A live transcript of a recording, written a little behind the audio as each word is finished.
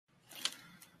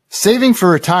Saving for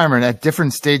retirement at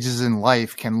different stages in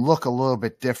life can look a little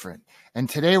bit different. And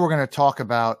today we're going to talk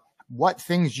about what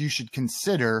things you should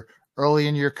consider early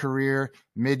in your career,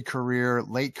 mid-career,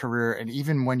 late career, and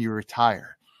even when you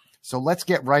retire. So let's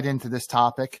get right into this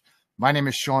topic. My name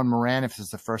is Moran. If this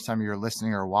is the first time you're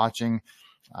listening or watching,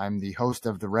 I'm the host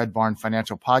of the Red Barn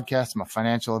Financial Podcast. I'm a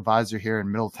financial advisor here in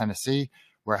Middle Tennessee,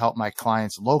 where I help my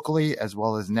clients locally as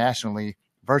well as nationally,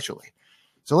 virtually.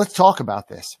 So let's talk about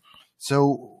this.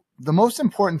 So the most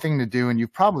important thing to do, and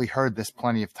you've probably heard this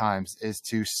plenty of times, is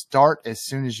to start as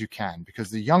soon as you can,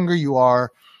 because the younger you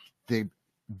are, the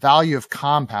value of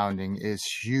compounding is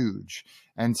huge.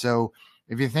 And so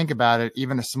if you think about it,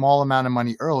 even a small amount of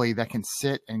money early that can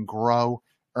sit and grow,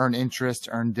 earn interest,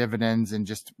 earn dividends, and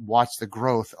just watch the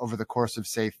growth over the course of,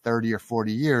 say, 30 or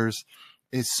 40 years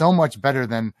is so much better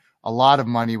than a lot of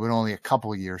money with only a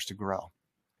couple of years to grow.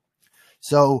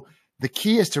 So the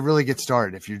key is to really get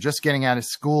started. If you're just getting out of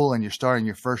school and you're starting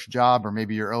your first job, or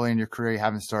maybe you're early in your career, you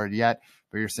haven't started yet,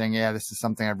 but you're saying, yeah, this is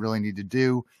something I really need to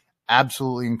do,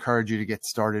 absolutely encourage you to get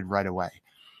started right away.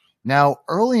 Now,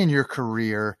 early in your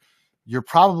career, you're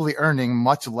probably earning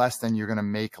much less than you're going to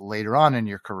make later on in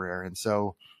your career. And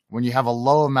so when you have a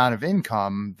low amount of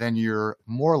income, then you're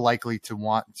more likely to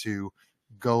want to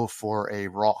go for a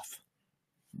Roth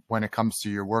when it comes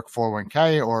to your work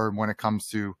 401k or when it comes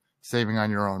to saving on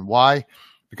your own. Why?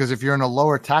 Because if you're in a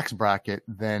lower tax bracket,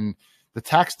 then the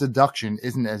tax deduction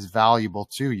isn't as valuable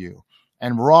to you.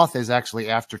 And Roth is actually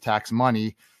after tax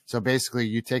money. So basically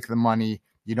you take the money,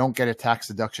 you don't get a tax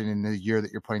deduction in the year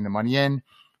that you're putting the money in,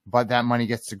 but that money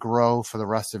gets to grow for the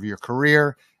rest of your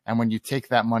career. And when you take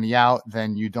that money out,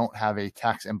 then you don't have a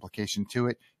tax implication to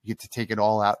it. You get to take it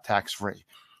all out tax free.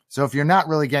 So if you're not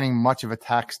really getting much of a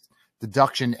tax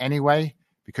deduction anyway,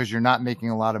 because you're not making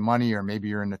a lot of money, or maybe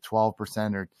you're in the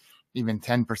 12% or even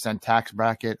 10% tax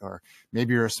bracket, or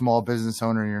maybe you're a small business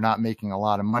owner and you're not making a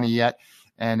lot of money yet.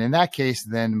 And in that case,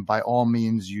 then by all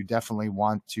means, you definitely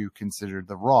want to consider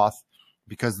the Roth,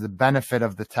 because the benefit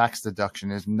of the tax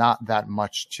deduction is not that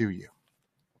much to you.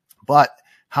 But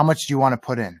how much do you want to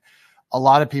put in? A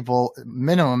lot of people,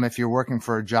 minimum, if you're working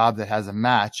for a job that has a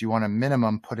match, you want to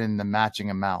minimum put in the matching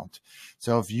amount.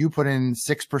 So if you put in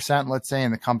 6%, let's say,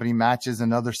 and the company matches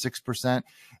another 6%,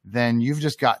 then you've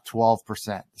just got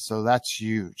 12%. So that's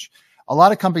huge. A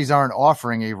lot of companies aren't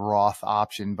offering a Roth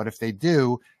option, but if they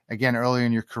do, again, early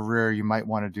in your career, you might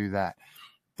want to do that.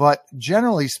 But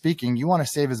generally speaking, you want to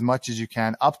save as much as you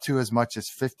can, up to as much as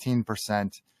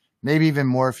 15%, maybe even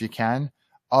more if you can,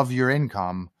 of your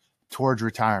income towards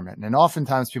retirement. And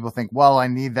oftentimes people think, well, I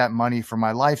need that money for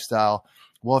my lifestyle.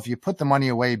 Well, if you put the money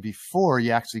away before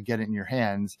you actually get it in your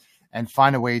hands and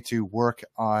find a way to work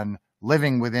on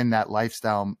living within that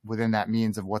lifestyle, within that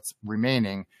means of what's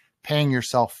remaining, paying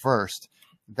yourself first,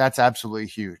 that's absolutely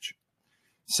huge.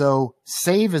 So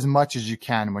save as much as you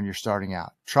can when you're starting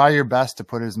out. Try your best to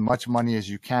put as much money as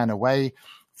you can away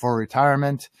for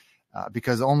retirement.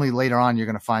 Because only later on you're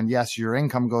going to find, yes, your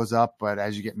income goes up, but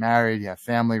as you get married, you have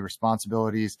family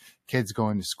responsibilities, kids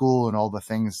going to school, and all the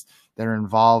things that are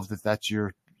involved, if that's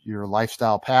your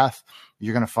lifestyle path,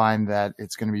 you're going to find that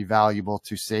it's going to be valuable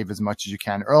to save as much as you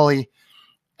can early.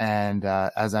 And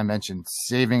as I mentioned,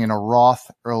 saving in a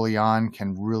Roth early on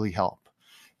can really help.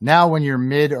 Now, when you're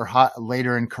mid or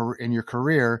later in your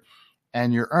career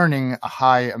and you're earning a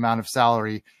high amount of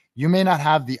salary, you may not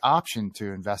have the option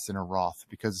to invest in a Roth,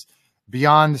 because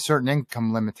beyond certain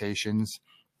income limitations,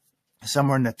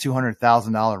 somewhere in the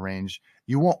 $200,000 range,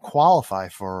 you won't qualify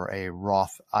for a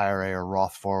Roth IRA or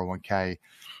Roth 401k.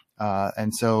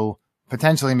 And so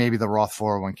potentially maybe the Roth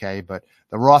 401k, but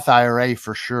the Roth IRA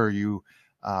for sure, you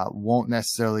won't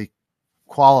necessarily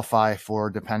qualify for,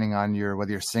 depending on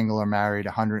whether you're single or married,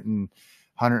 $150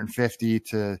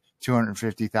 to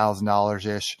 $250,000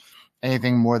 ish.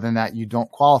 Anything more than that, you don't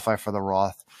qualify for the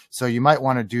Roth. So you might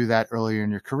want to do that earlier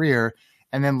in your career.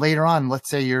 And then later on, let's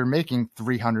say you're making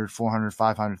 $300,000,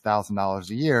 $400,000, $500,000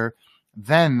 a year,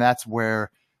 then that's where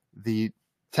the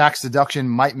tax deduction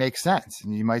might make sense.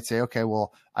 And you might say, okay,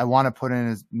 well, I want to put in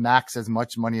as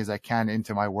much money as I can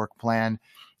into my work plan.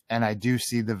 And I do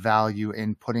see the value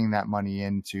in putting that money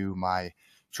into my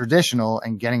traditional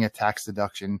and getting a tax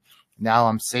deduction. Now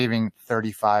I'm saving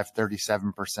 35,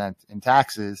 37% in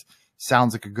taxes.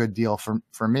 Sounds like a good deal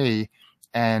for me.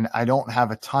 And I don't have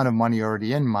a ton of money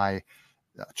already in my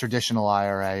traditional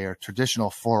IRA or traditional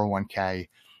 401k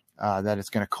that it's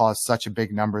going to cause such a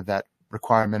big number that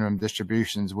require minimum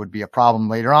distributions would be a problem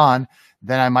later on.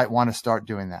 Then I might want to start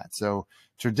doing that. So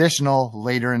traditional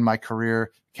later in my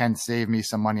career can save me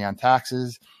some money on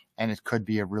taxes, and it could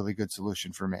be a really good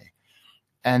solution for me.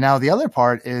 And now the other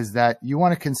part is that you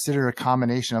want to consider a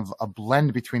combination of a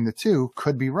blend between the two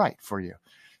could be right for you.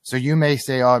 So you may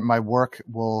say, oh, my work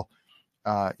will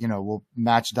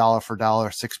match dollar for dollar,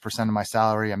 6% of my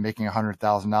salary. I'm making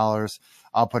 $100,000.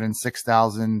 I'll put in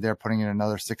 6,000. They're putting in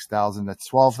another 6,000. That's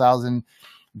 12,000.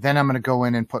 Then I'm going to go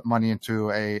in and put money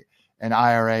into an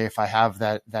IRA if I have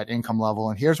that income level.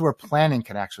 And here's where planning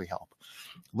can actually help.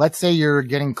 Let's say you're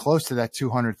getting close to that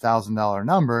 $200,000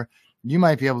 number. You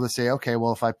might be able to say, okay,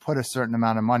 well, if I put a certain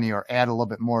amount of money or add a little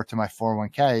bit more to my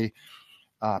 401k,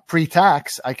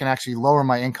 pre-tax, I can actually lower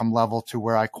my income level to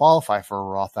where I qualify for a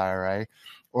Roth IRA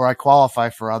or I qualify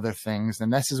for other things.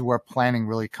 And this is where planning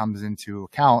really comes into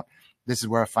account. This is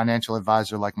where a financial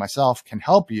advisor like myself can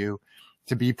help you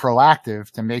to be proactive,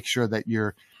 to make sure that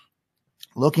you're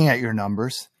looking at your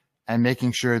numbers and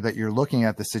making sure that you're looking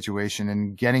at the situation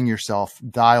and getting yourself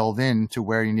dialed in to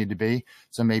where you need to be.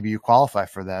 So maybe you qualify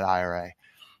for that IRA.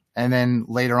 And then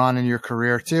later on in your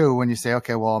career too, when you say,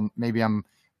 okay, well, maybe I'm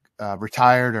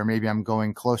retired, or maybe I'm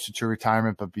going closer to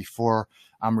retirement, but before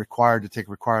I'm required to take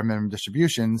required minimum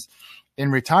distributions,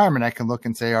 in retirement, I can look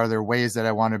and say, are there ways that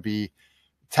I want to be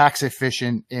tax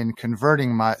efficient in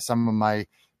converting some of my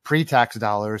pre-tax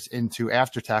dollars into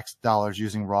after-tax dollars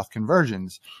using Roth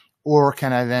conversions? Or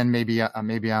can I then maybe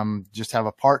I'm just have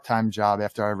a part-time job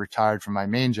after I retired from my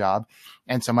main job,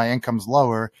 and so my income's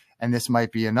lower, and this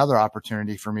might be another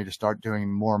opportunity for me to start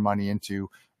doing more money into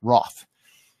Roth.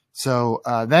 So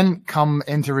then come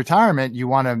into retirement, you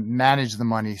want to manage the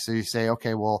money. So you say,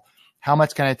 okay, well, how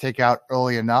much can I take out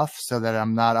early enough so that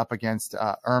I'm not up against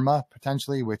IRMA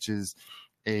potentially, which is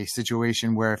a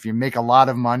situation where if you make a lot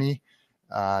of money,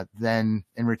 then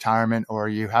in retirement, or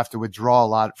you have to withdraw a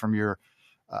lot from your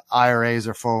IRAs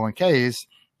or 401ks,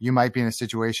 you might be in a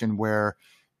situation where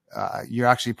you're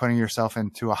actually putting yourself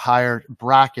into a higher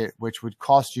bracket, which would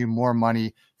cost you more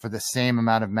money for the same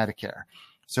amount of Medicare.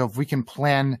 So if we can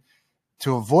plan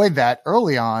to avoid that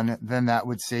early on, then that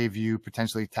would save you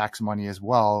potentially tax money as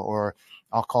well, or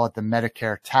I'll call it the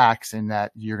Medicare tax, in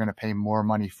that you're going to pay more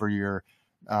money for your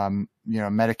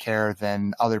Medicare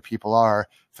than other people are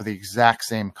for the exact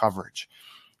same coverage.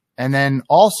 And then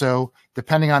also,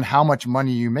 depending on how much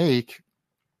money you make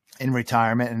in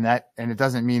retirement, and it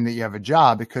doesn't mean that you have a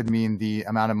job, it could mean the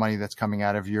amount of money that's coming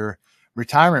out of your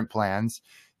retirement plans,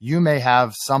 you may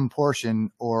have some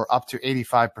portion or up to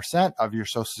 85% of your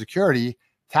Social Security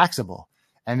taxable.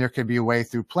 And there could be a way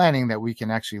through planning that we can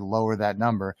actually lower that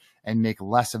number and make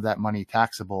less of that money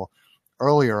taxable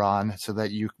earlier on, so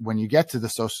that when you get to the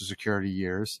Social Security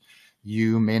years,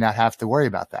 you may not have to worry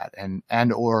about that and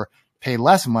or pay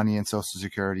less money in Social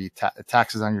Security,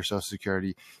 taxes on your Social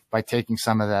Security, by taking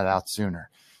some of that out sooner.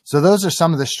 So those are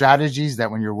some of the strategies that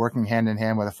when you're working hand in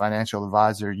hand with a financial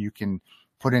advisor, you can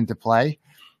put into play.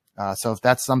 So if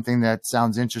that's something that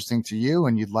sounds interesting to you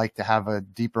and you'd like to have a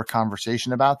deeper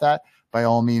conversation about that, by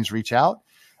all means, reach out.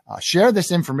 Share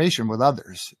this information with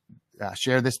others.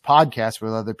 Share this podcast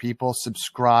with other people.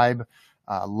 Subscribe,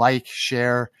 like,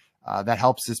 share. That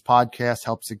helps this podcast,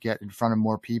 helps it get in front of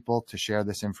more people to share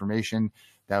this information.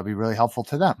 That would be really helpful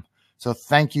to them. So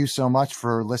thank you so much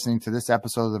for listening to this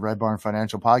episode of the Red Barn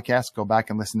Financial Podcast. Go back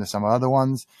and listen to some other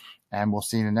ones, and we'll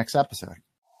see you in the next episode.